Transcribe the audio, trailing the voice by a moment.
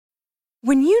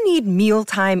When you need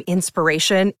mealtime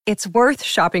inspiration, it's worth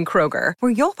shopping Kroger,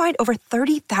 where you'll find over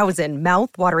 30,000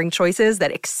 mouth-watering choices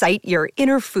that excite your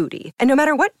inner foodie. And no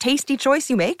matter what tasty choice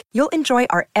you make, you'll enjoy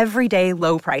our everyday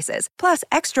low prices, plus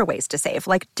extra ways to save,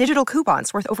 like digital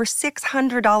coupons worth over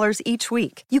 $600 each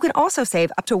week. You can also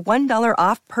save up to $1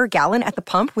 off per gallon at the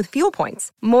pump with fuel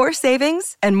points. More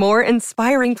savings and more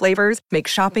inspiring flavors make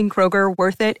shopping Kroger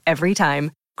worth it every time.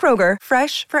 Kroger,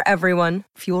 fresh for everyone.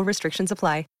 Fuel restrictions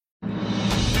apply.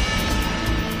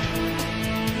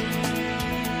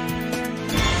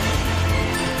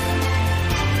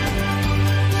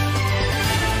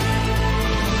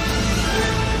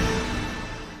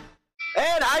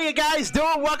 And how you guys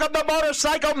doing? Welcome to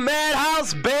Motorcycle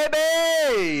Madhouse,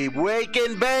 baby! Wake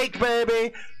and bake,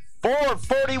 baby!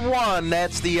 441,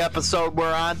 that's the episode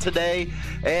we're on today.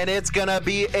 And it's gonna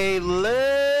be a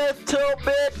little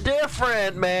bit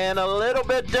different, man. A little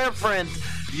bit different.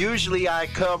 Usually I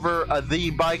cover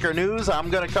the biker news. I'm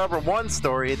going to cover one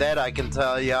story that I can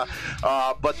tell you.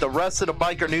 But the rest of the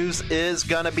biker news is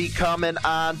going to be coming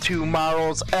on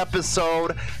tomorrow's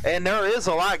episode. And there is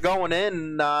a lot going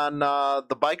in on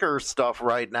the biker stuff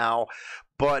right now.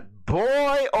 But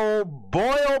boy, oh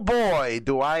boy,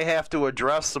 do I have to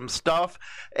address some stuff.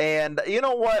 And you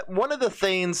know what? One of the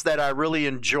things that I really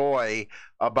enjoy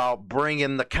about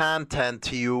bringing the content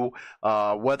to you,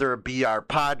 whether it be our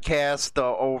podcast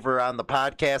over on the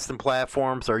podcasting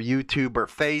platforms or YouTube or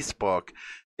Facebook,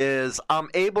 is I'm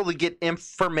able to get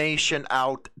information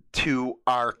out to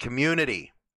our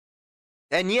community.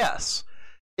 And yes,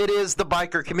 it is the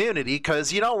biker community,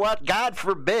 because you know what? God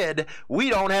forbid we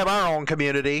don't have our own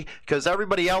community, because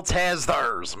everybody else has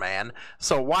theirs, man.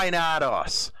 So why not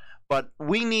us? But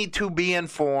we need to be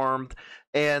informed,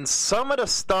 and some of the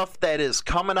stuff that is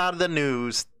coming out of the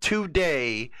news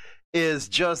today is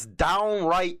just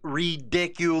downright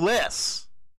ridiculous.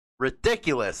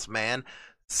 Ridiculous, man.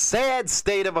 Sad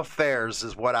state of affairs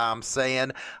is what I'm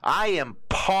saying. I am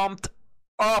pumped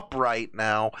up right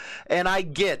now, and I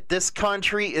get this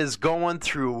country is going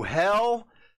through hell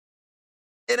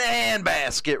in a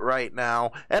handbasket right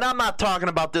now, and I'm not talking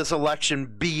about this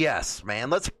election BS, man.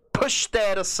 Let's push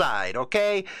that aside,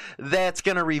 okay? That's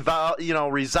gonna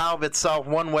resolve itself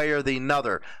one way or the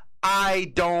other.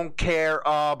 I don't care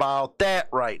about that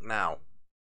right now.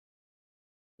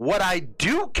 What I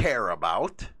do care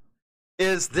about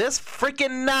is this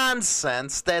freaking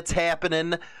nonsense that's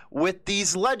happening with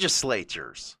these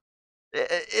legislatures.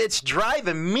 It's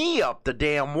driving me up the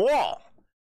damn wall.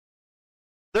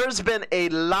 There's been a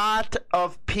lot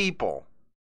of people,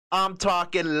 I'm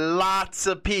talking lots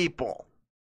of people,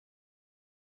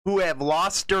 who have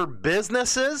lost their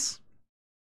businesses,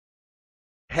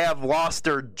 have lost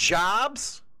their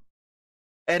jobs,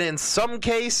 and in some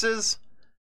cases,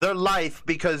 their life,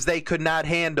 because they could not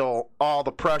handle all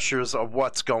the pressures of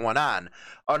what's going on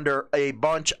under a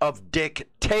bunch of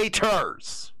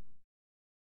dictators.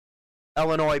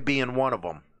 Illinois being one of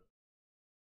them.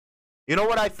 You know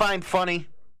what I find funny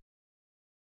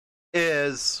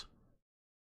is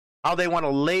how they want to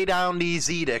lay down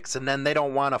these edicts and then they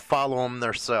don't want to follow them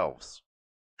themselves.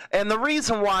 And the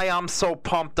reason why I'm so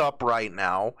pumped up right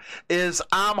now is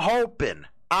I'm hoping,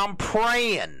 I'm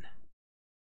praying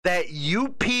that you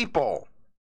people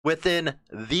within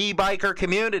the biker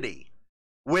community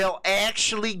will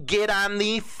actually get on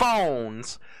the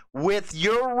phones with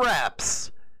your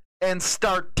reps and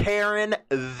start tearing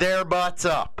their butts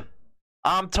up.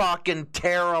 I'm talking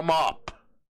tear them up.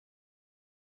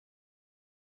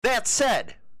 That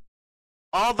said,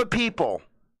 all the people,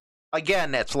 again,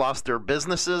 that's lost their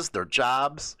businesses, their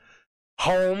jobs,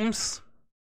 homes,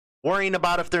 worrying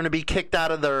about if they're going to be kicked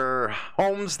out of their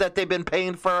homes that they've been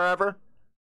paying forever.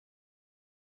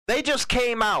 They just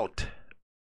came out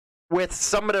with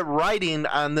some of the writing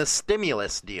on this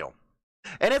stimulus deal.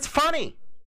 And it's funny.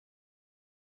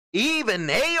 Even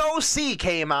AOC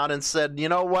came out and said, you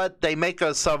know what? They make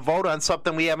us vote on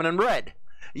something we haven't even read.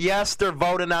 Yes, they're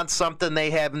voting on something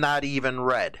they have not even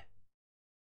read.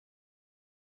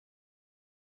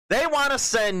 They want to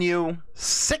send you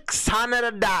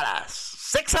 $600.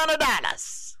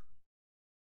 $600.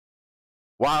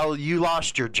 While you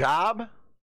lost your job,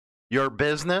 your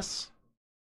business,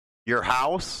 your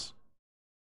house,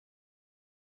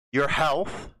 your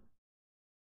health,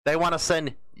 they want to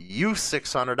send you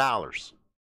 $600.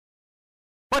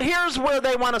 But here's where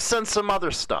they want to send some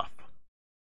other stuff.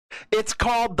 It's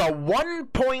called the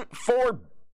 $1.4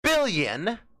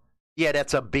 billion, yeah,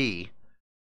 that's a B,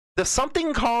 the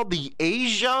something called the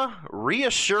Asia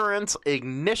Reassurance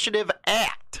Initiative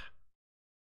Act,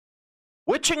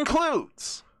 which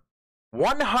includes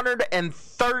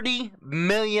 $130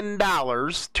 million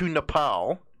to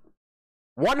Nepal,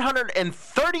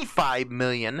 $135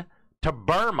 million to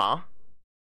Burma,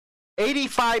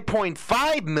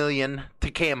 $85.5 million to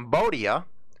Cambodia,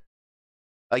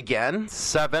 again,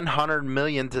 $700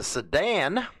 million to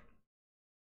Sudan,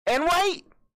 and wait,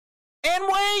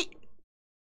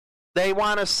 they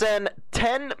want to send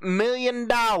 $10 million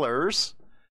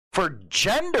for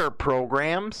gender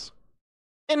programs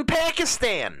in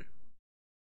Pakistan.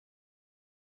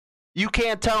 You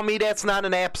can't tell me that's not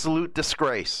an absolute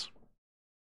disgrace.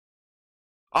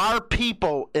 Our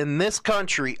people in this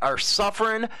country are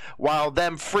suffering while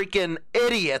them freaking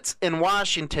idiots in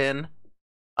Washington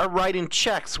are writing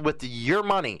checks with your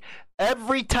money.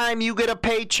 Every time you get a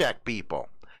paycheck, people,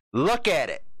 look at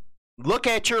it. Look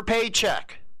at your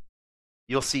paycheck.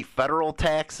 You'll see federal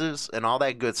taxes and all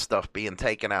that good stuff being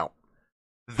taken out.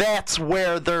 That's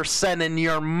where they're sending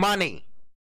your money.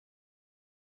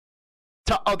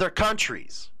 To other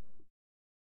countries.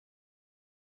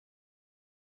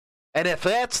 And if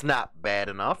that's not bad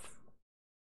enough,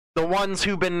 the ones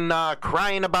who've been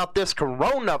crying about this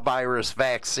coronavirus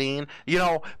vaccine, you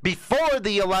know, before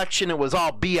the election it was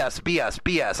all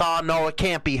BS. Oh no, it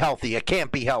can't be healthy. It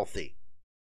can't be healthy.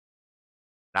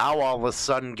 Now all of a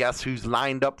sudden, guess who's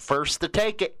lined up first to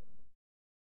take it?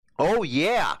 Oh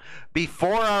yeah,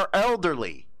 before our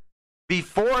elderly,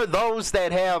 before those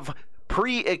that have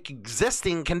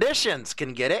pre-existing conditions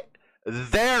can get it,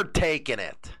 they're taking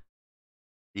it.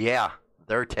 Yeah,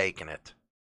 they're taking it.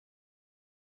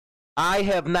 I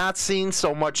have not seen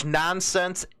so much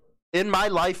nonsense in my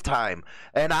lifetime,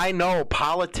 and I know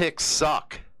politics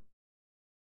suck.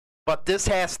 But this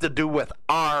has to do with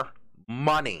our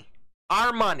money.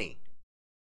 Our money.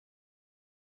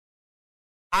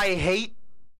 I hate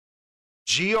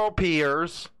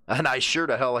GOPers, and I sure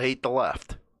to hell hate the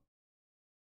left.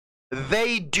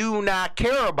 They do not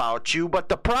care about you, but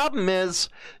the problem is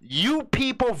you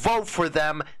people vote for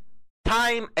them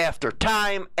time after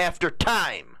time after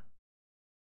time.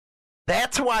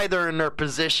 That's why they're in their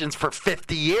positions for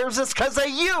 50 years. It's because of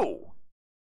you.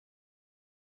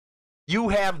 You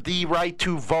have the right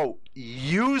to vote.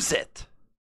 Use it.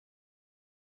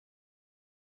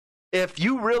 If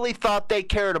you really thought they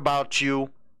cared about you,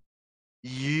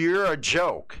 you're a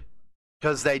joke,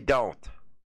 because they don't.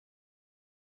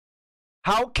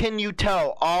 How can you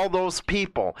tell all those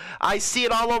people? I see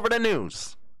it all over the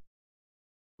news.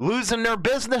 Losing their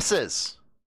businesses.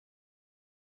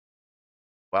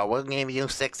 Well, we'll give you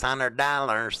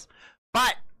 $600.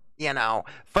 But, you know,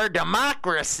 for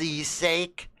democracy's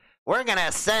sake, we're going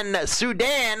to send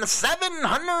Sudan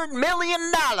 $700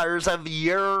 million of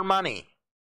your money.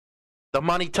 The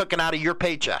money taken out of your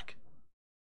paycheck.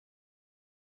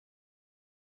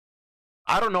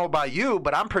 I don't know about you,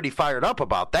 but I'm pretty fired up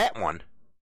about that one.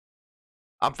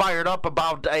 I'm fired up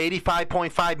about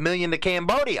 $85.5 million to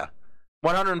Cambodia,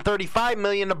 $135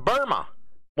 million to Burma,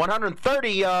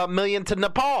 $130 million to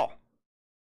Nepal,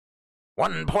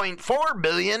 $1.4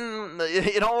 billion,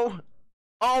 you know,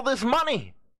 all this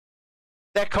money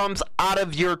that comes out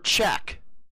of your check.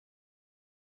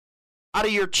 Out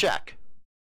of your check.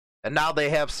 And now they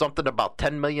have something about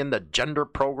 $10 million to gender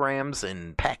programs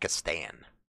in Pakistan.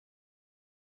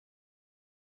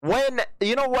 When,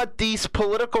 you know what, these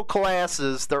political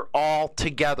classes, they're all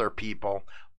together, people.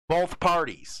 Both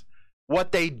parties.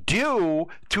 What they do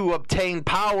to obtain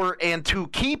power and to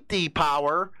keep the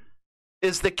power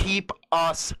is to keep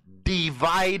us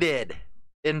divided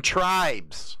in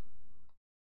tribes.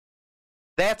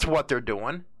 That's what they're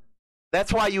doing.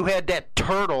 That's why you had that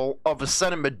turtle of a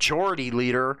Senate Majority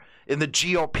Leader in the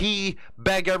GOP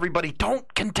beg everybody,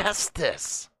 don't contest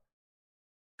this.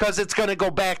 Because it's going to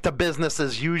go back to business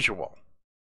as usual.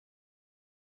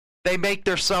 They make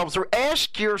themselves...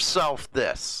 Ask yourself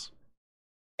this.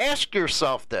 Ask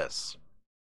yourself this.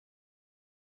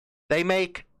 They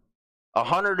make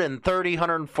 $130,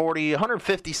 $140,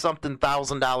 $150-something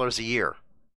thousand a year.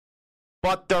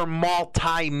 But they're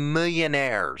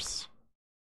multi-millionaires.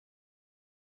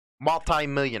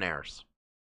 Multi-millionaires.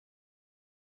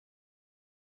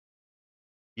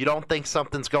 You don't think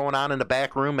something's going on in the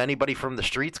back room? Anybody from the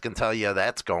streets can tell you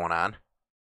that's going on.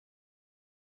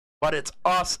 But it's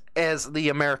us as the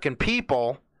American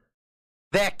people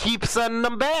that keep sending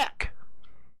them back.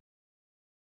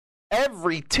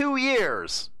 Every 2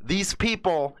 years, these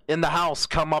people in the House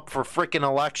come up for frickin'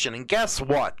 election. And guess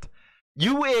what?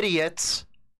 You idiots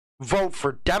vote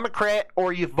for Democrat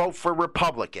or you vote for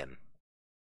Republican.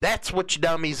 That's what you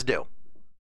dummies do.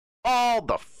 All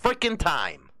the frickin'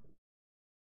 time.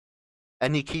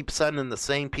 And you keep sending the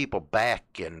same people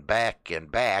back and back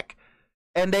and back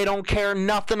And they don't care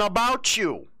nothing about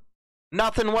you.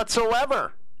 Nothing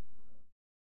whatsoever.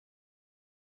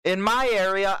 In my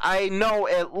area, I know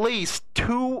at least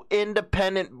 2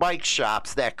 independent bike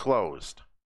shops that closed.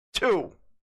 2.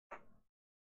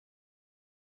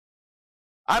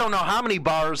 I don't know how many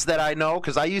bars that I know,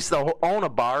 because I used to own a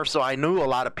bar, so I knew a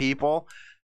lot of people.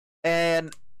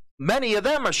 And many of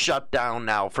them are shut down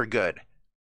now for good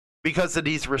because of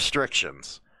these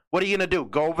restrictions. What are you going to do?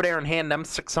 Go over there and hand them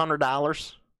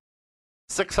 $600?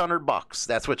 $600.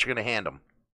 That's what you're going to hand them.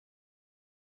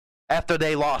 After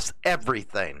they lost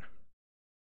everything.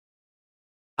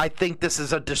 I think this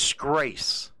is a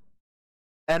disgrace.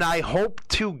 And I hope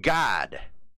to God,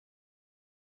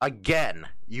 again,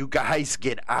 you guys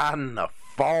get on the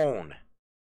phone.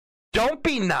 Don't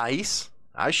be nice.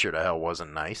 I sure the hell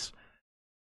wasn't nice.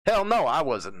 Hell no, I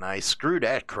wasn't nice. Screw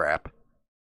that crap.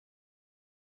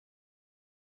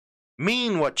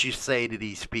 Mean what you say to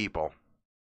these people.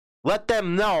 Let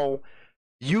them know,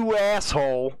 you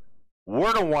asshole,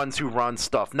 we're the ones who run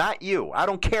stuff, not you. I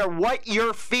don't care what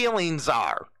your feelings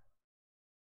are.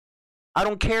 I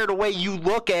don't care the way you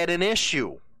look at an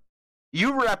issue.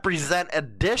 You represent a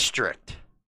district.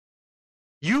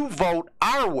 You vote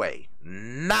our way,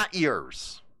 not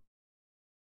yours.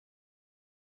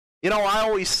 You know, I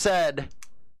always said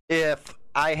if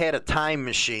I had a time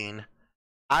machine,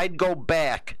 I'd go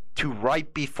back to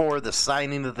right before the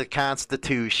signing of the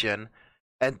Constitution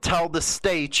and tell the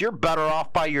states you're better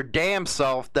off by your damn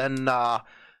self than to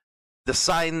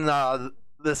sign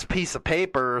this piece of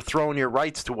paper throwing your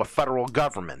rights to a federal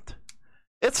government.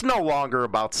 It's no longer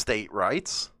about state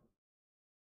rights.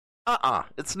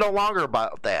 It's no longer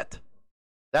about that.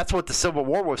 That's what the Civil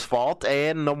War was fault,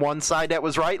 and the one side that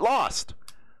was right lost.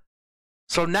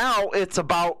 So now it's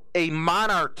about a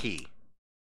monarchy.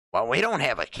 Well, we don't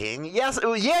have a king. Yes,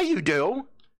 yeah, you do.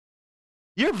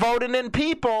 You're voting in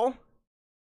people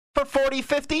for 40,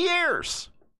 50 years.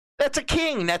 That's a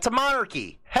king. That's a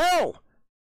monarchy. Hell,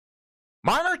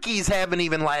 monarchies haven't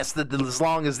even lasted as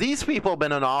long as these people have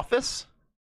been in office.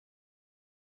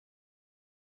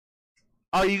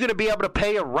 Are you going to be able to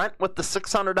pay a rent with the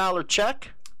 $600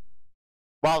 check?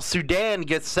 While Sudan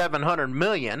gets $700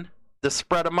 million to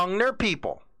spread among their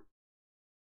people.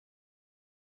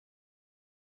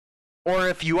 Or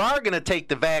if you are going to take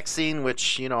the vaccine,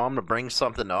 which, you know, I'm going to bring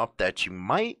something up that you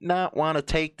might not want to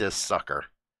take this sucker.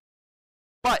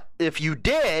 But if you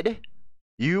did,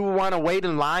 you want to wait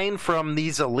in line from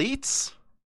these elites?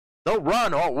 They'll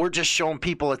run. Oh, we're just showing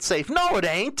people it's safe. No, it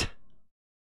ain't.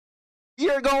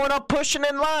 You're going up pushing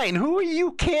in line. Who are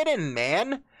you kidding,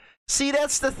 man? See,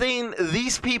 that's the thing.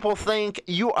 These people think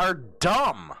you are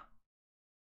dumb.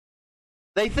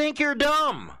 They think you're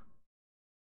dumb.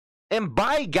 And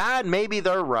by God, maybe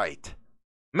they're right.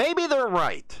 Maybe they're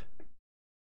right.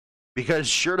 Because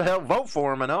sure to hell vote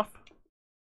for them enough.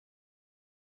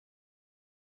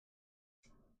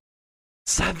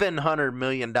 $700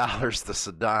 million to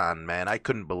Sudan, man. I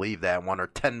couldn't believe that one. Or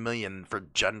 $10 million for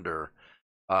gender.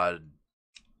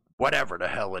 Whatever the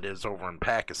hell it is over in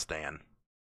Pakistan.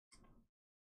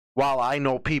 While I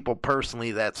know people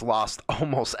personally that's lost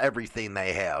almost everything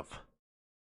they have.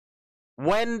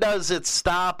 When does it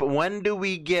stop? When do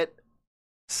we get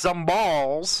some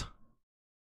balls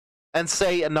and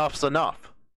say enough's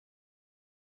enough?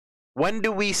 When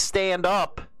do we stand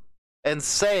up and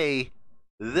say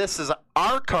this is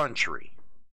our country?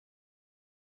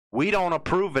 We don't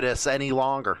approve of this any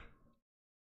longer.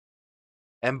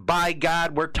 And by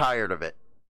God, we're tired of it.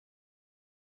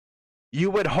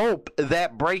 You would hope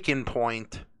that breaking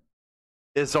point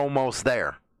is almost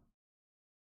there.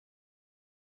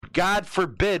 God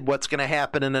forbid what's going to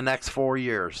happen in the next 4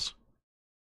 years.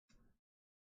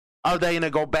 Are they going to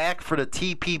go back for the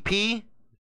TPP?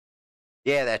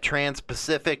 Yeah, that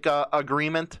Trans-Pacific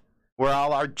Agreement where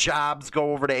all our jobs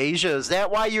go over to Asia. Is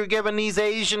that why you're giving these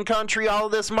Asian countries all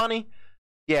of this money?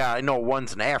 Yeah, I know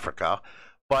one's in Africa,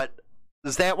 but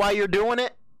is that why you're doing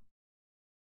it?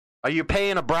 Are you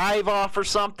paying a bribe off or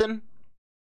something?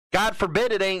 God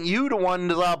forbid it ain't you the one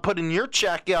putting your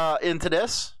check into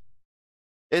this.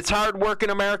 It's hard-working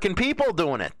American people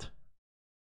doing it.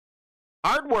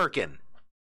 Hard-working.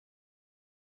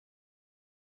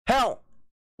 Hell,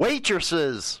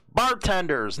 waitresses,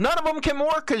 bartenders, none of them can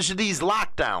work because of these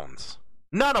lockdowns.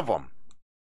 None of them.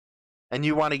 And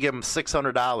you want to give them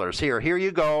 $600. Here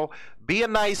you go. Be a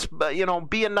nice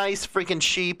freaking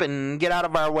sheep and get out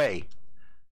of our way.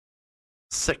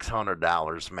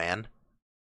 $600, man.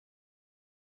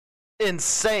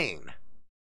 Insane.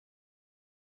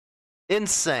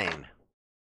 Insane.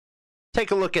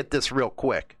 Take a look at this real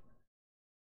quick.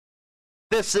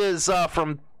 This is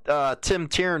from Tim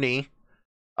Tierney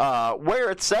where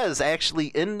it says actually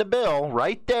in the bill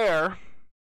right there,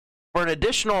 for an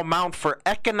additional amount for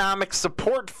economic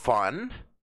support fund,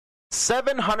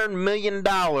 $700 million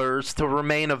to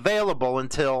remain available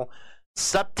until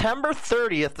September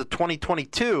 30th of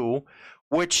 2022,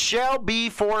 which shall be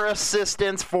for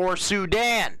assistance for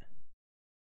Sudan,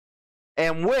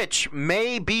 and which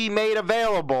may be made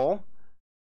available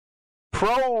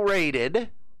prorated,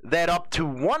 that up to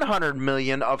 $100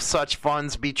 million of such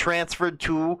funds be transferred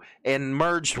to and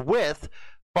merged with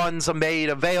funds made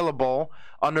available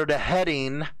under the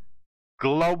heading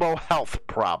Global Health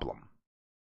Problem.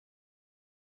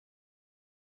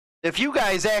 If you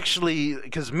guys actually,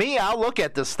 because me, I'll look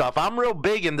at this stuff. I'm real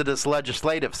big into this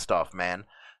legislative stuff, man.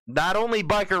 Not only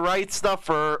biker rights stuff,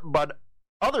 but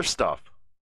other stuff.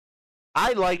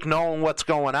 I like knowing what's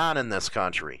going on in this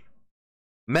country.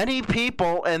 Many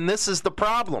people, and this is the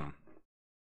problem,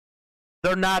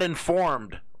 they're not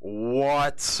informed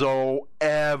whatsoever.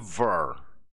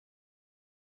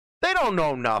 They don't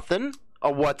know nothing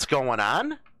of what's going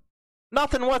on.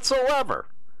 Nothing whatsoever.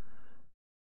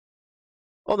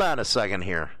 Hold on a second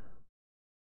here.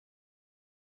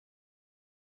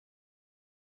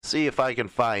 See if I can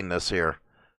find this here.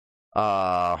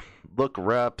 Look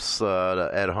reps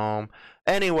at home.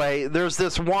 Anyway, there's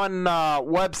this one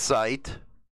website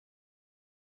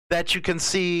that you can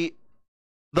see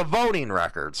the voting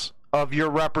records of your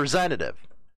representative.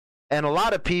 And a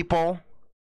lot of people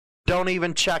don't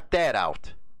even check that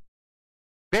out.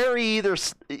 Very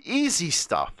easy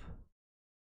stuff.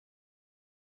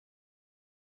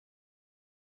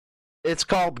 It's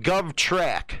called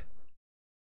govtrack.us.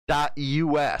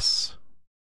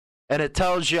 And it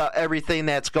tells you everything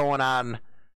that's going on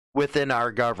within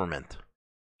our government.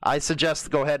 I suggest to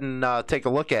go ahead and take a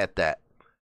look at that.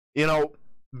 You know,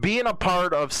 being a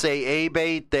part of, say,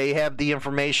 ABATE, they have the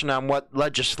information on what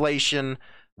legislation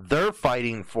they're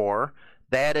fighting for.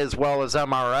 That, as well as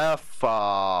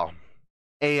MRF,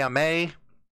 AMA.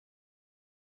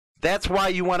 That's why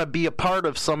you want to be a part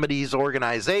of some of these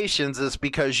organizations, is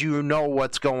because you know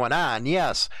what's going on.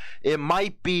 Yes, it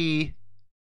might be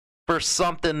for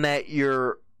something that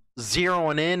you're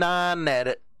zeroing in on, that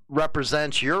it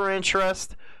represents your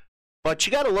interest, but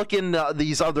you got to look into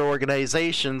these other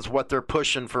organizations, what they're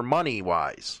pushing for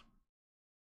money-wise.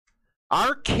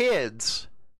 Our kids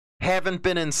haven't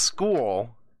been in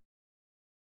school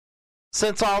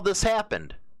since all this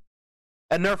happened.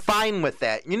 And they're fine with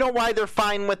that. You know why they're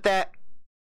fine with that?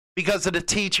 Because of the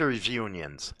teachers'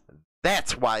 unions.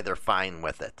 That's why they're fine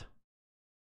with it.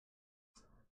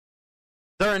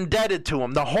 They're indebted to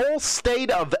them. The whole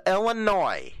state of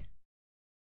Illinois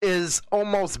is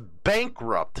almost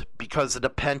bankrupt because of the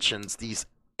pensions these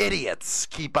idiots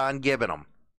keep on giving them.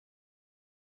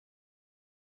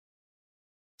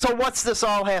 So what's this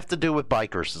all have to do with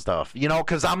bikers stuff? You know,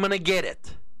 because I'm going to get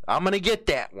it. I'm going to get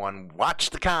that one. Watch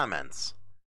the comments.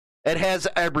 It has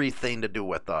everything to do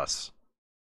with us.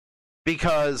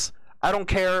 Because I don't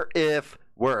care if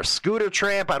we're a scooter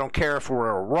tramp. I don't care if we're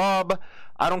a rub.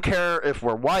 I don't care if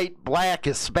we're white, black,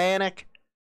 Hispanic.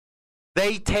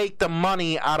 They take the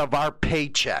money out of our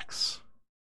paychecks.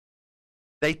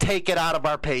 They take it out of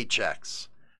our paychecks.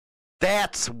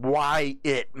 That's why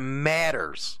it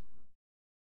matters.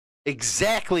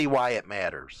 Exactly why it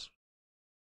matters.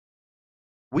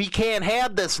 We can't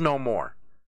have this no more.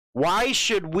 Why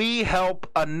should we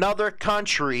help another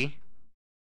country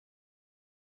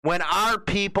when our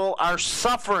people are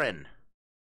suffering?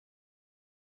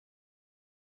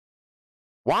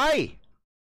 Why?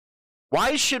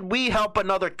 Why should we help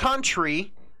another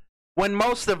country when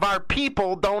most of our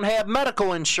people don't have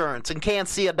medical insurance and can't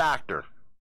see a doctor?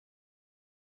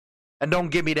 And don't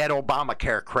give me that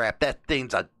Obamacare crap. That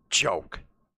thing's a joke.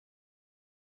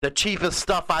 The cheapest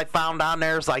stuff I found on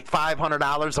there is like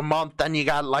 $500 a month. Then you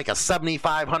got like a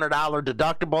 $7,500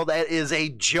 deductible. That is a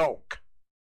joke.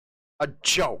 A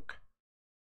joke.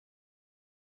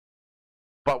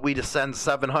 But we just send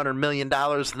 $700 million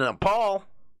to Nepal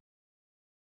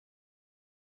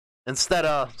instead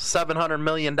of $700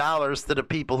 million to the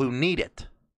people who need it.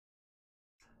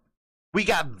 We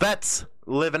got vets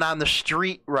living on the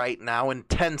street right now in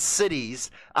 10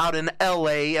 cities out in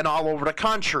LA and all over the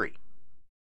country.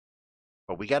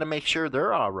 But we got to make sure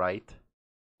they're all right.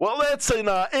 Well, that's in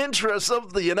the interest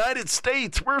of the United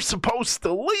States. We're supposed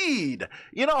to lead.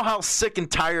 You know how sick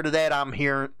and tired of that I'm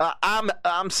hearing?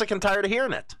 I'm sick and tired of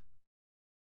hearing it.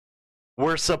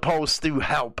 We're supposed to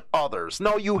help others.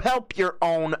 No, you help your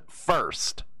own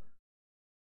first.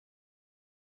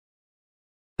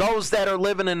 Those that are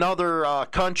living in other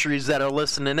countries that are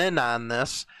listening in on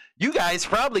this, You guys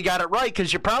probably got it right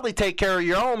because you probably take care of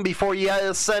your own before you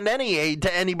send any aid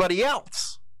to anybody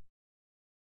else.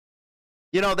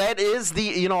 That is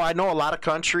I know a lot of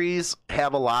countries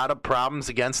have a lot of problems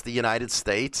against the United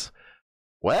States.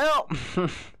 Well,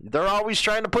 they're always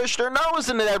trying to push their nose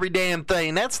into every damn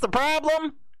thing. That's the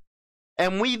problem.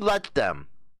 And we let them.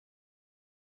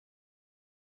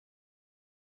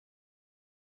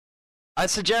 I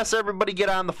suggest everybody get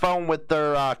on the phone with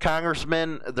their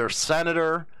congressman, their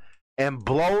senator, and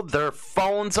blow their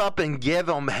phones up and give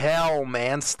them hell,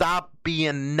 man. Stop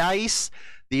being nice.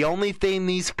 The only thing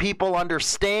these people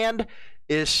understand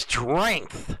is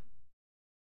strength.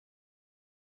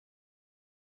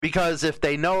 Because if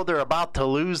they know they're about to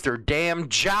lose their damn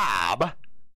job,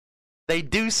 they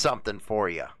do something for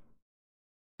you.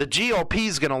 The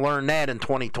GOP's going to learn that in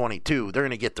 2022. They're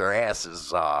going to get their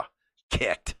asses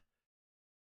kicked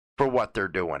for what they're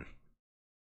doing.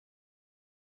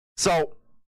 So,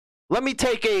 let me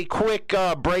take a quick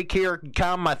break here,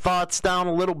 calm my thoughts down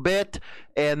a little bit,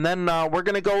 and then we're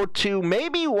going to go to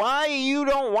maybe why you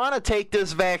don't want to take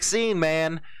this vaccine,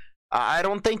 man. I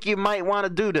don't think you might want to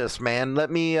do this, man.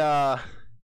 Let me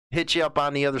hit you up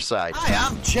on the other side. Hi,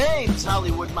 I'm James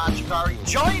Hollywood Machikari.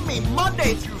 Join me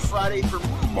Monday through Friday for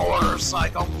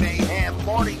Motorcycle Mayhem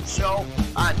Morning Show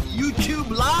on YouTube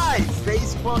Live,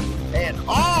 Facebook, and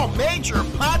all major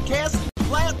podcasting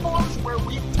platforms where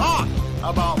we talk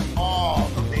about all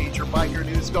the major biker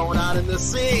news going on in the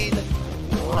scene.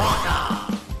 Rock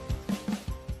on!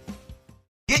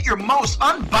 Get your most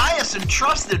unbiased and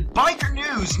trusted biker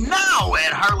news now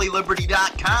at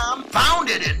HarleyLiberty.com.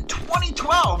 Founded in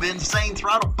 2012, Insane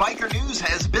Throttle Biker News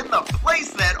has been the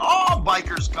place that all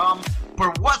bikers come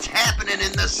for what's happening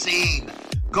in the scene.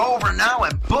 Go over now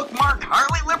and bookmark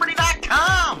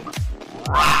HarleyLiberty.com.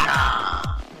 Rock on!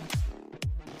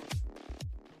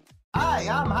 Hi,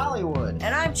 I'm Hollywood.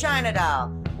 And I'm China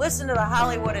Doll. Listen to the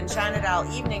Hollywood and China Doll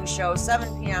Evening Show,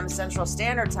 7 p.m. Central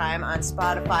Standard Time on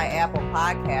Spotify, Apple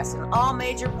Podcasts, and all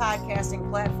major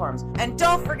podcasting platforms. And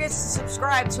don't forget to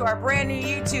subscribe to our brand new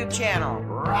YouTube channel.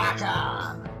 Rock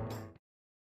on!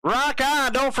 Rock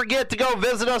on! Don't forget to go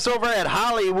visit us over at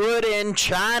Hollywood in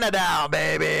China Doll,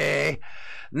 baby.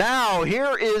 Now,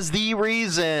 here is the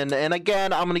reason. And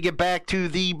again, I'm going to get back to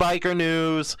the biker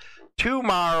news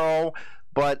tomorrow,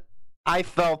 but I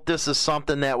felt this is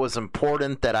something that was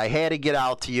important that I had to get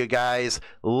out to you guys,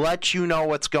 let you know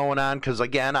what's going on, because,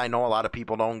 again, I know a lot of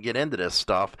people don't get into this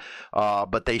stuff,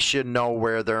 but they should know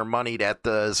where their money that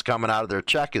is coming out of their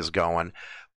check is going.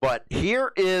 But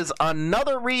here is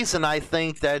another reason I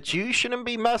think that you shouldn't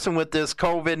be messing with this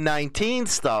COVID-19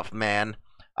 stuff, man.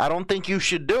 I don't think you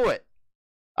should do it.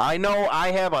 I know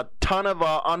I have a ton of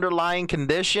underlying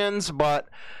conditions, but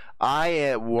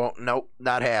I won't. Nope,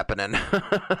 not happening.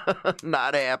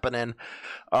 Not happening.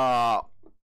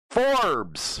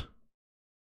 Forbes,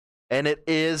 and it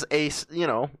is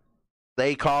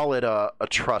they call it a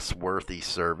trustworthy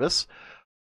service,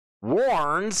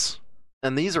 warns,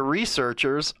 and these are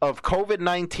researchers, of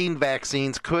COVID-19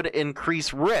 vaccines could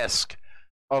increase risk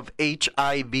of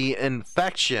HIV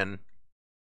infection.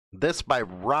 This by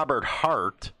Robert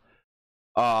Hart.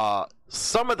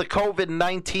 Some of the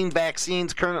COVID-19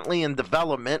 vaccines currently in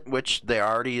development, which they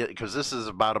already, because this is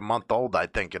about a month old, I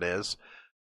think it is,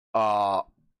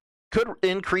 could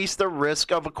increase the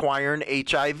risk of acquiring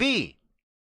HIV,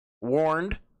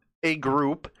 warned a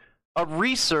group of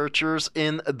researchers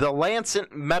in the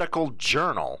Lancet Medical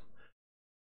Journal,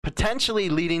 potentially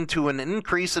leading to an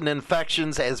increase in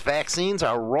infections as vaccines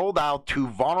are rolled out to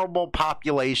vulnerable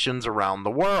populations around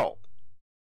the world.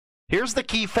 Here's the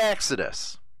key facts of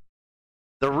this.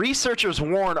 The researchers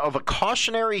warn of a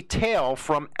cautionary tale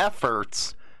from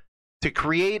efforts to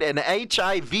create an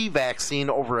HIV vaccine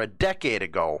over a decade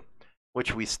ago,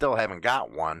 which we still haven't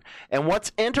got one. And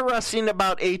what's interesting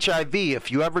about HIV, if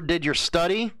you ever did your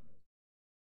study,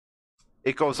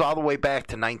 it goes all the way back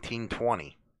to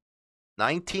 1920.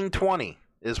 1920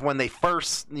 is when they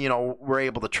first, were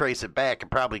able to trace it back. It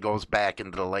probably goes back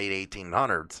into the late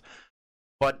 1800s.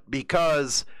 But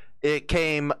because it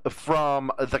came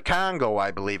from the Congo, I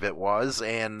believe it was,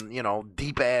 and,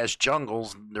 deep-ass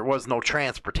jungles. There was no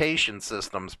transportation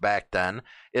systems back then.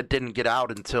 It didn't get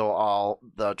out until all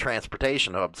the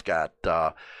transportation hubs got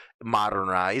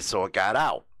modernized, so it got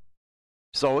out.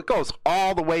 So it goes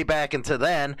all the way back into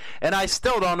then, and I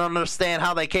still don't understand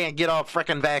how they can't get a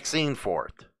frickin' vaccine for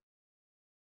it.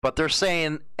 But they're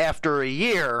saying after a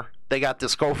year, they got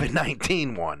this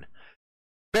COVID-19 one.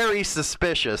 Very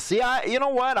suspicious. See, you know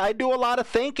what? I do a lot of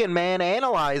thinking, man,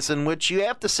 analyzing, which you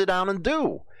have to sit down and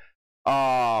do.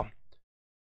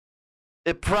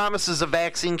 it promises a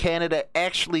vaccine candidate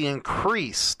actually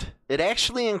increased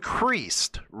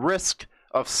risk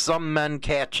of some men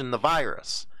catching the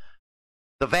virus.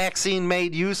 The vaccine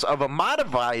made use of a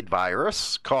modified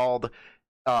virus called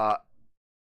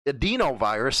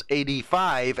adenovirus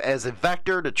 85 as a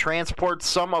vector to transport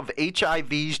some of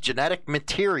HIV's genetic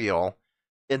material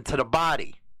into the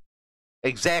body.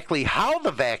 Exactly how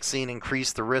the vaccine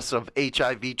increased the risk of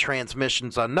HIV transmission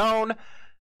is unknown,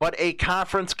 but a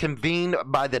conference convened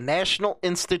by the National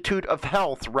Institute of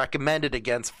Health recommended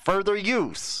against further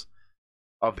use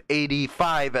of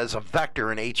 85 as a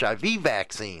vector in HIV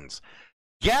vaccines.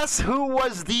 Guess who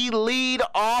was the lead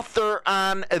author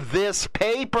on this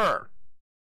paper?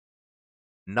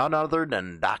 None other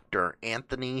than Dr.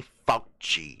 Anthony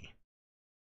Fauci.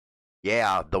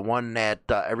 Yeah, the one that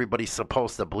everybody's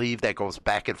supposed to believe that goes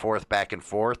back and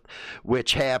forth,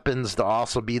 which happens to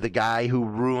also be the guy who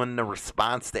ruined the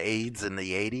response to AIDS in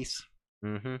the 80s.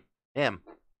 Him.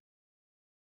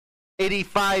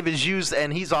 85 is used,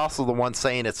 and he's also the one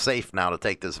saying it's safe now to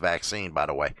take this vaccine, by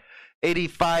the way.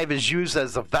 85 is used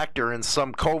as a vector in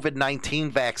some COVID-19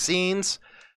 vaccines.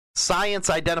 Science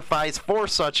identifies 4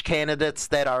 such candidates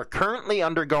that are currently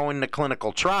undergoing the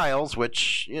clinical trials,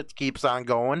 which it keeps on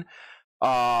going,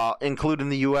 including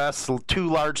the U.S., 2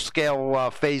 large-scale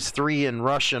Phase 3 in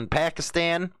Russia and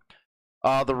Pakistan.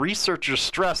 The researchers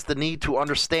stressed the need to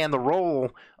understand the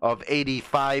role of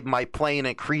 85 might play in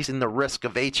increasing the risk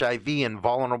of HIV in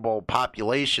vulnerable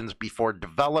populations before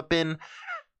developing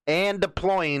and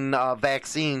deploying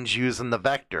vaccines using the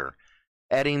vector,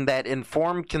 adding that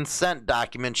informed consent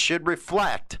documents should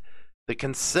reflect the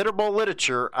considerable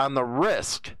literature on the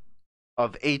risk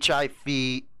of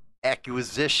HIV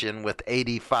acquisition with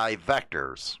 85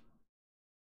 vectors.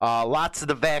 Lots of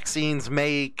the vaccines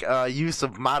make use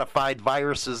of modified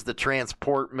viruses to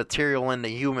transport material in the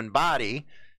human body.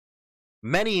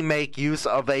 Many make use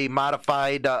of a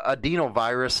modified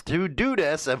adenovirus to do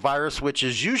this, a virus which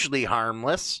is usually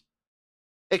harmless,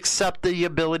 except the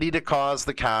ability to cause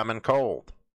the common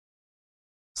cold.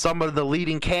 Some of the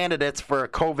leading candidates for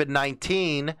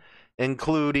COVID-19,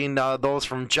 including those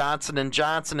from Johnson &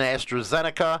 Johnson and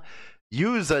AstraZeneca,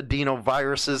 use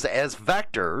adenoviruses as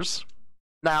vectors.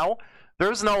 Now,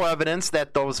 there's no evidence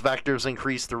that those vectors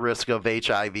increase the risk of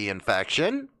HIV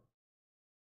infection,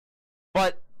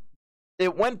 but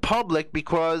it went public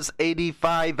because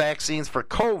 85 vaccines for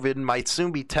COVID might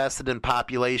soon be tested in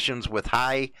populations with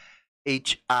high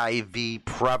HIV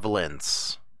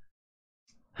prevalence.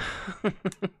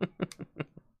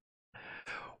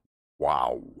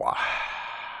 Wow.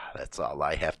 That's all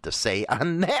I have to say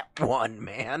on that one,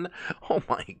 man. Oh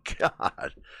my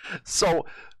God. So,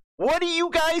 what do you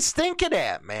guys think of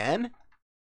that, man?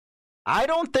 I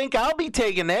don't think I'll be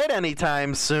taking that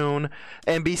anytime soon.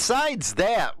 And besides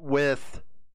that, with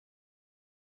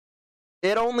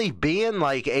it only being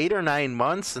like 8 or 9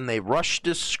 months and they rushed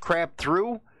this crap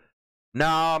through,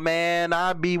 no, man,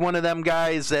 I'd be one of them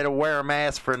guys that'll wear a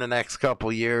mask for the next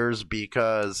couple years,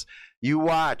 because you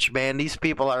watch, man, these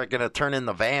people are going to turn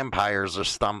into vampires or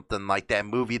something like that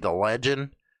movie The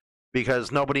Legend,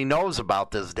 because nobody knows about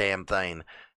this damn thing.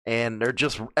 And they're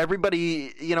just,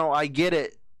 everybody, I get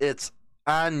it. It's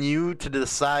on you to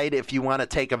decide if you want to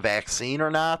take a vaccine or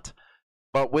not.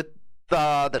 But with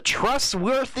the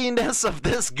trustworthiness of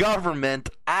this government,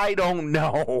 I don't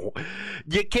know.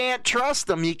 You can't trust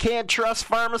them. You can't trust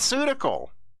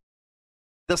pharmaceutical.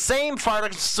 The same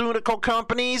pharmaceutical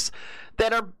companies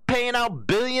that are paying out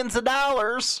billions of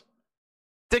dollars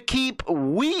to keep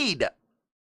weed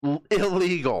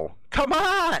illegal. Come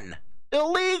on.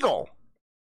 Illegal.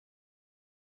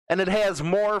 And it has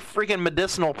more freaking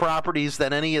medicinal properties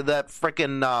than any of that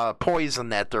freaking poison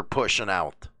that they're pushing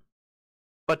out.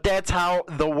 But that's how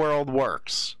the world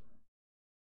works.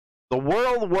 The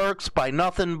world works by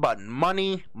nothing but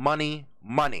money, money,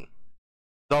 money.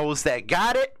 Those that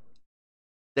got it,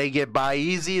 they get by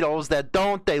easy. Those that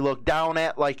don't, they look down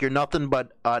at like you're nothing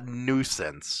but a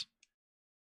nuisance.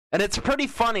 And it's pretty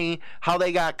funny how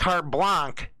they got carte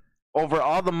blanche over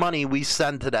all the money we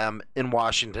send to them in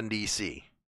Washington, D.C.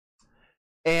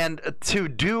 And to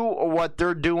do what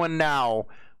they're doing now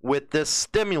with this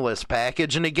stimulus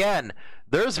package, and again,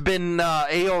 there's been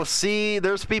AOC,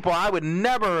 there's people I would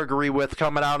never agree with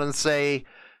coming out and say,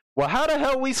 well, how the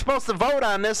hell are we supposed to vote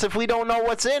on this if we don't know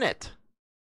what's in it?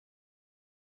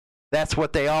 That's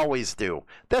what they always do.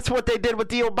 That's what they did with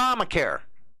the Obamacare.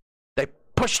 They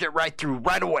pushed it right through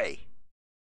right away.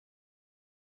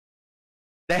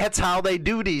 That's how they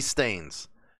do these things.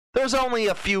 There's only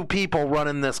a few people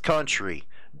running this country.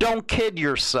 Don't kid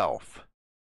yourself.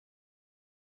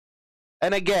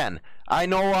 And again, I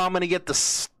know I'm going to get the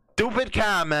stupid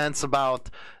comments about,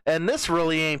 and this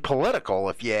really ain't political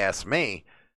if you ask me.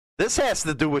 This has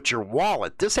to do with your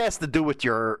wallet. This has to do with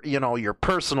your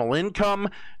personal income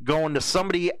going to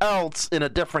somebody else in a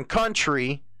different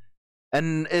country,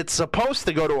 and it's supposed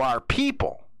to go to our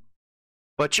people.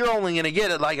 But you're only going to get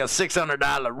it like a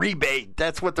 $600 rebate.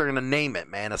 That's what they're going to name it,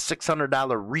 man, a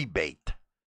 $600 rebate.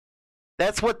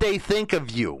 That's what they think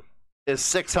of you, is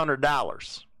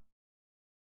 $600.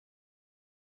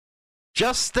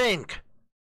 Just think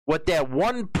what that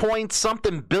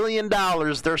 1-point-something billion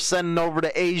dollars they're sending over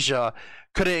to Asia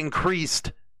could have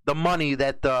increased the money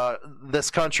that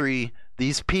this country,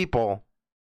 these people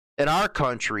in our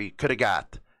country could have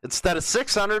got. Instead of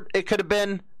 $600, it could have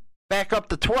been back up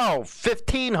to $1,200,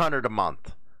 $1,500 a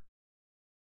month.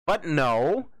 But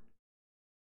no,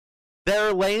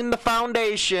 they're laying the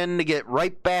foundation to get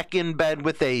right back in bed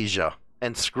with Asia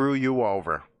and screw you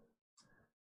over.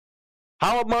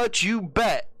 How much you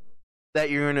bet that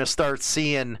you're going to start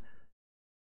seeing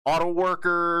auto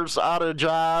workers out of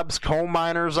jobs, coal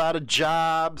miners out of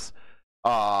jobs,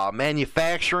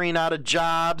 manufacturing out of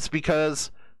jobs,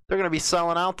 because they're going to be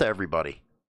selling out to everybody.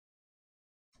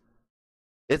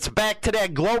 It's back to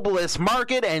that globalist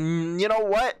market, and you know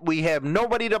what? We have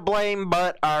nobody to blame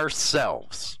but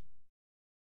ourselves.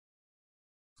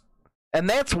 And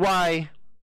that's why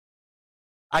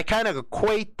I kind of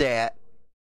equate that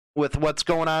with what's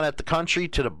going on at the country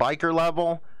to the biker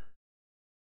level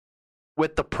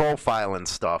with the profiling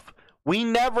stuff. We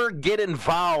never get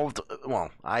involved.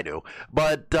 Well, I do.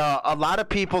 But a lot of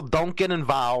people don't get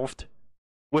involved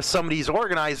with some of these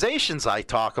organizations I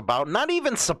talk about, not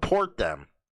even support them.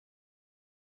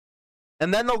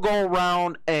 And then they'll go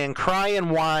around and cry and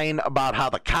whine about how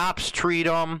the cops treat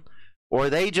them, or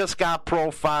they just got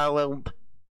profiled,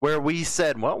 where we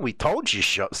said, well, we told you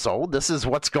so. This is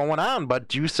what's going on.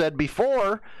 But you said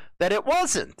before that it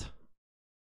wasn't.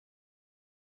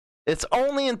 It's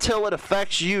only until it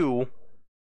affects you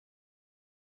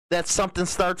that something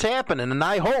starts happening. And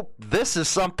I hope this is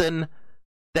something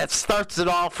that starts it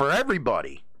all for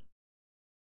everybody.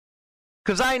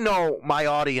 Because I know my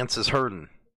audience is hurting.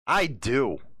 I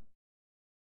do.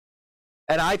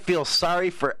 And I feel sorry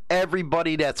for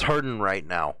everybody that's hurting right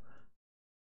now.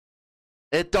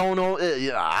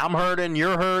 I'm hurting,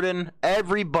 you're hurting,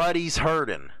 everybody's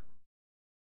hurting.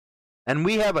 And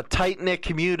we have a tight-knit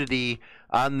community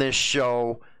on this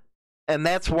show, and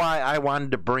that's why I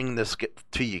wanted to bring this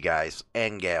to you guys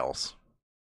and gals.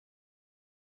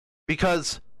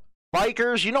 Because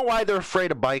bikers, you know why they're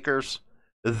afraid of bikers?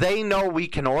 They know we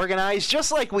can organize,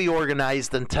 just like we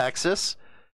organized in Texas.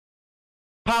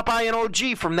 Popeye and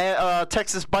OG from that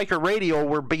Texas Biker Radio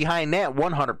were behind that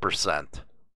 100%.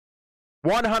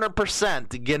 100%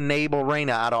 to get Abel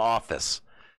Reyna out of office.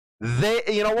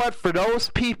 You know what? For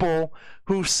those people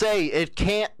who say it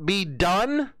can't be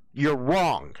done, you're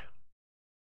wrong.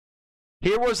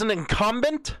 Here was an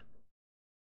incumbent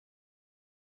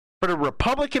for the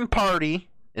Republican Party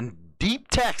in deep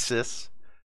Texas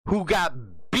who got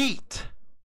beat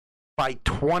by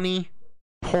 20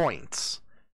 points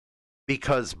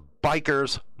because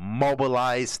bikers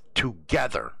mobilized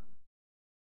together.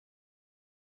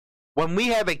 When we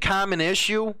have a common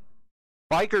issue,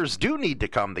 bikers do need to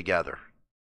come together.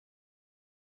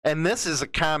 And this is a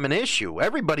common issue.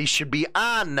 Everybody should be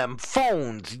on them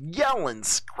phones, yelling,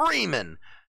 screaming,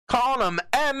 calling them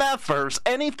MFers,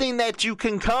 anything that you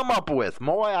can come up with.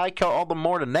 Boy, I call them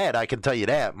more than that, I can tell you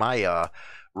that. My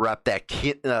rep, that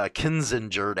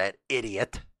Kinzinger, that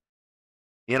idiot.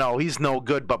 You know, he's no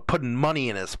good but putting money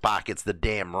in his pockets, the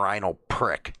damn rhino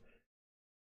prick.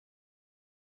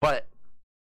 But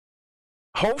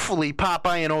hopefully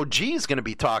Popeye and OG is going to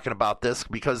be talking about this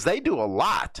because they do a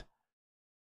lot.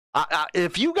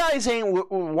 If you guys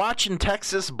ain't watching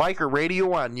Texas Biker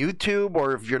Radio on YouTube,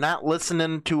 or if you're not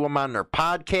listening to them on their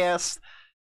podcast,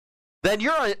 then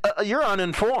you're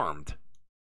uninformed.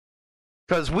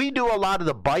 Because we do a lot of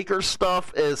the biker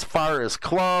stuff as far as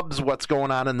clubs, what's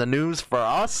going on in the news for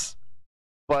us.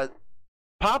 But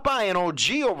Popeye and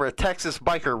OG over at Texas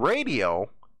Biker Radio,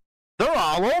 they're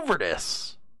all over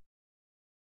this.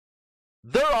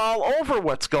 They're all over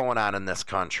what's going on in this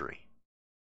country.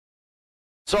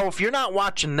 So if you're not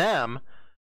watching them,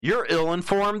 you're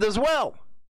ill-informed as well.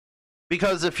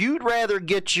 Because if you'd rather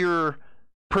get your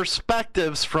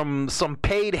perspectives from some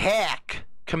paid hack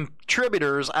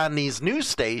contributors on these news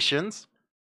stations,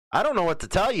 I don't know what to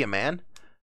tell you, man.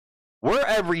 We're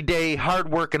everyday,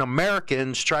 hardworking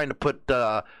Americans trying to put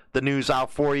the news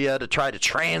out for you, to try to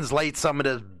translate some of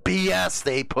the BS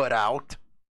they put out.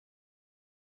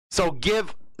 So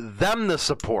give them the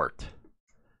support.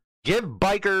 Give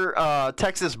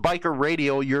Texas Biker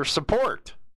Radio your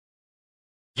support.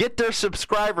 Get their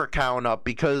subscriber count up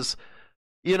because,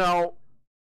 you know,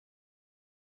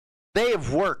 they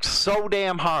have worked so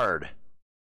damn hard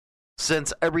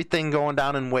since everything going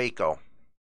down in Waco.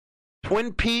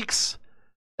 Twin Peaks,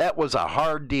 that was a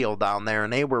hard deal down there,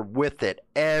 and they were with it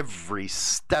every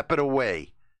step of the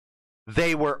way.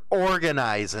 They were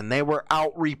organizing. They were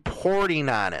out reporting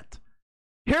on it.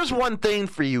 Here's one thing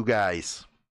for you guys.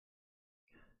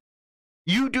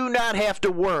 You do not have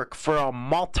to work for a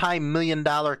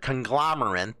multi-million-dollar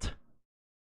conglomerate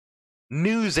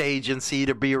news agency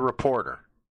to be a reporter.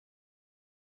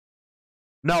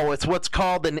 No, it's what's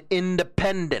called an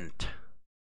independent.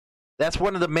 That's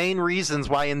one of the main reasons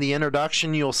why in the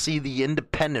introduction you'll see the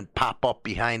independent pop up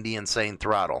behind the Insane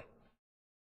Throttle.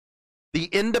 The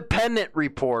independent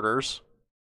reporters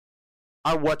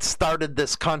are what started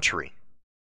this country.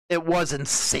 It wasn't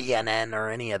CNN or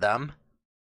any of them.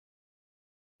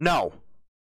 No,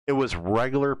 it was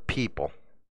regular people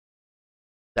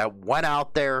that went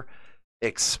out there,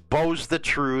 exposed the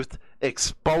truth,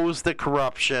 exposed the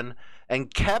corruption,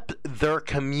 and kept their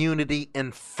community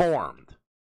informed.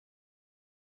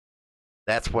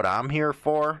 That's what I'm here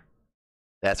for.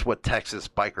 That's what Texas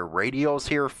Biker Radio's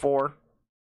here for,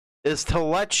 is to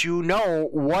let you know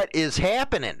what is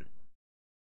happening.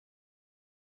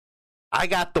 I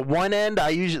got the one end.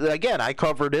 I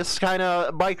cover this kind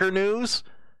of biker news.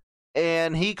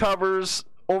 And he covers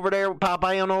over there with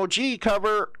Popeye and OG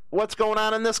cover what's going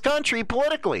on in this country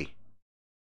politically,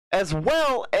 as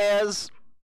well as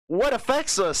what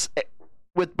affects us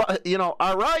with, you know,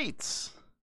 our rights.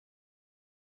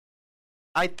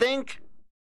 I think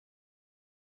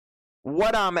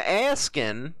what I'm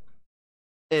asking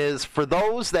is for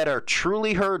those that are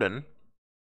truly hurting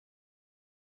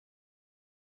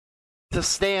to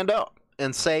stand up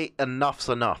and say enough's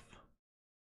enough.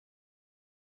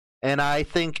 And I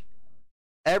think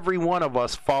every one of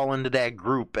us fall into that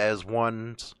group as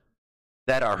ones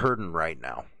that are hurting right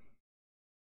now.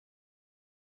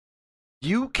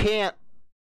 You can't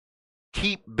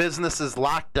keep businesses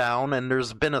locked down, and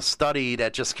there's been a study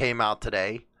that just came out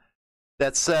today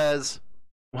that says,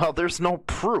 well, there's no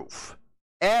proof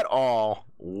at all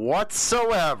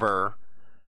whatsoever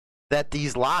that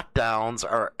these lockdowns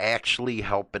are actually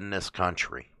helping this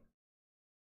country.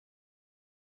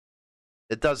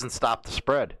 It doesn't stop the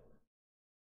spread.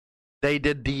 They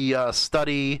did the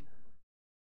study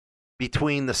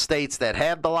between the states that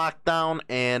have the lockdown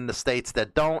and the states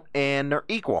that don't, and they're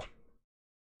equal.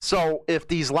 So if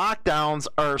these lockdowns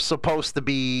are supposed to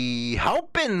be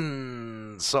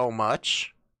helping so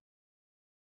much,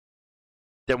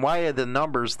 then why are the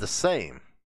numbers the same?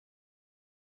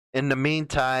 In the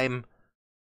meantime,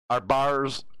 our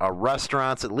bars, our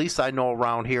restaurants, at least I know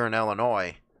around here in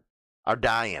Illinois, are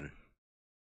dying.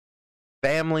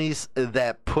 Families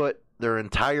that put their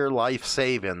entire life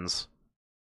savings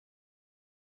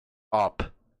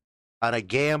up on a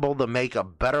gamble to make a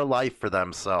better life for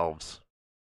themselves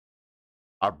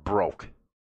are broke.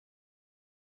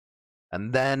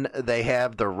 And then they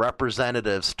have the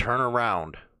representatives turn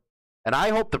around. And I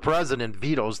hope the president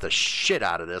vetoes the shit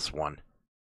out of this one.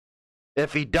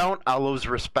 If he don't, I'll lose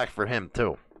respect for him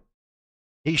too.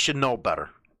 He should know better.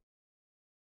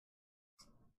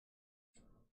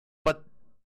 But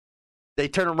they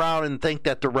turn around and think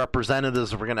that the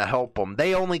representatives are going to help them.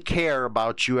 They only care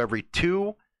about you every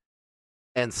 2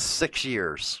 and 6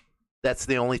 years. That's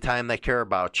the only time they care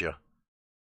about you.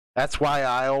 That's why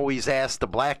I always ask the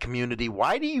black community,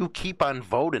 why do you keep on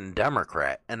voting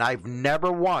Democrat? And I've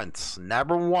never once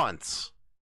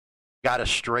got a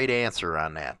straight answer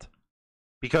on that.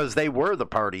 Because they were the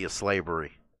party of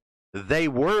slavery. They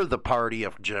were the party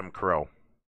of Jim Crow.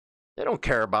 They don't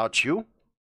care about you.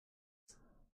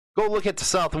 Go look at the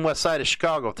south and west side of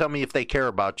Chicago. Tell me if they care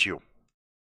about you.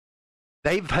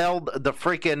 They've held the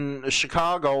freaking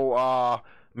Chicago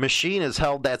machine has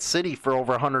held that city for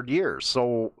over 100 years.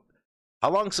 So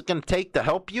how long is it going to take to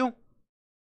help you?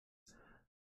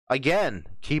 Again,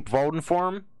 keep voting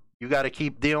for them. You got to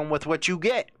keep dealing with what you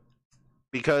get.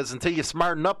 Because until you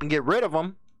smarten up and get rid of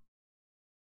them,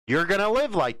 you're going to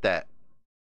live like that.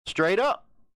 Straight up.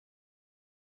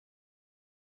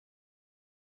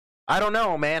 I don't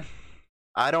know, man.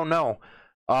 I don't know.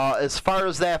 As far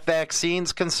as that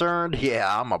vaccine's concerned, yeah,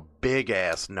 I'm a big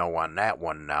ass no on that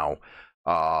one now.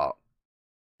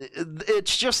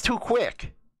 It's just too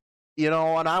quick. You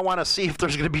know, and I want to see if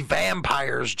there's going to be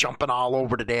vampires jumping all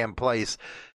over the damn place.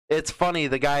 It's funny,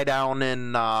 the guy down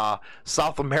in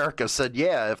South America said,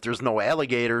 yeah, if there's no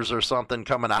alligators or something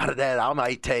coming out of that, I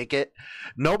might take it.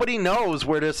 Nobody knows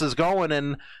where this is going,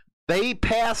 and They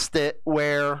passed it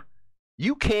where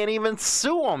you can't even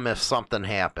sue them if something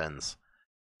happens.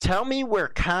 Tell me where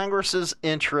Congress's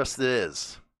interest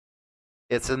is.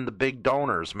 It's in the big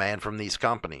donors, man, from these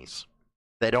companies.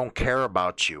 They don't care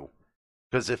about you.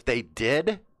 Because if they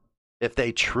did, if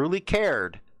they truly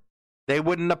cared, they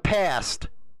wouldn't have passed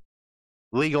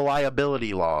legal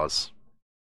liability laws.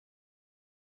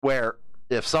 Where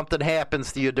if something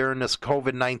happens to you during this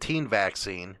COVID-19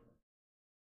 vaccine,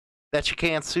 that you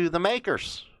can't sue the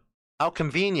makers. How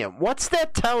convenient. What's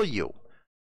that tell you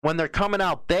when they're coming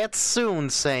out that soon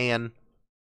saying,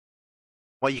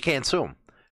 well, you can't sue them?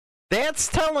 That's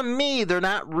telling me they're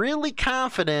not really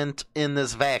confident in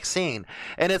this vaccine.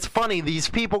 And it's funny, these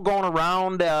people going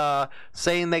around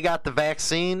saying they got the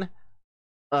vaccine,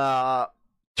 2 of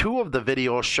the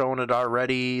videos showing it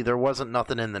already, there wasn't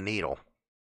nothing in the needle.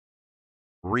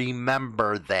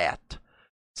 Remember that.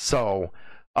 So,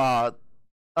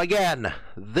 again,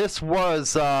 this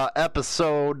was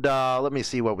episode, let me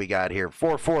see what we got here,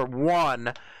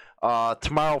 441.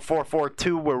 Tomorrow,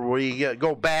 442, where we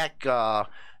go back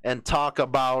and talk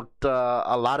about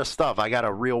a lot of stuff. I got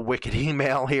a real wicked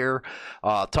email here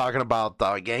talking about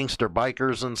gangster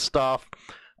bikers and stuff.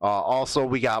 Also,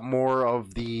 we got more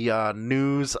of the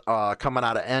news coming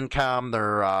out of NCOM,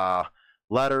 their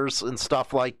letters and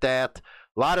stuff like that.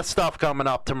 A lot of stuff coming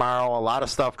up tomorrow, a lot of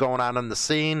stuff going on in the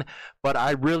scene, but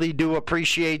I really do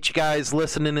appreciate you guys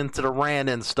listening into the rant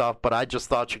and stuff, but I just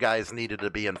thought you guys needed to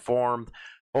be informed.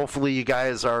 Hopefully you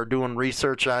guys are doing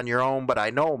research on your own, but I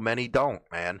know many don't,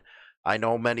 man. I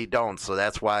know many don't, so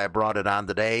that's why I brought it on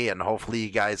today, and hopefully you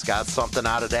guys got something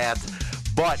out of that.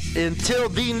 But until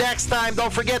the next time,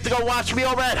 don't forget to go watch me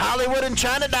over at Hollywood and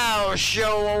Chinatown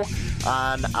show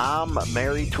on I'm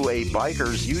Married to a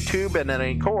Biker's YouTube, and then,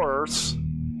 of course,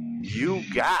 you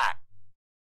got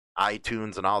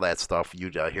iTunes and all that stuff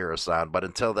you hear us on. But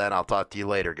until then, I'll talk to you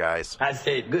later, guys. I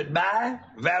say goodbye,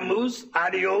 vamoose,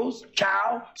 adios,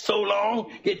 ciao, so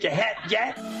long, get your hat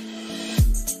jacked.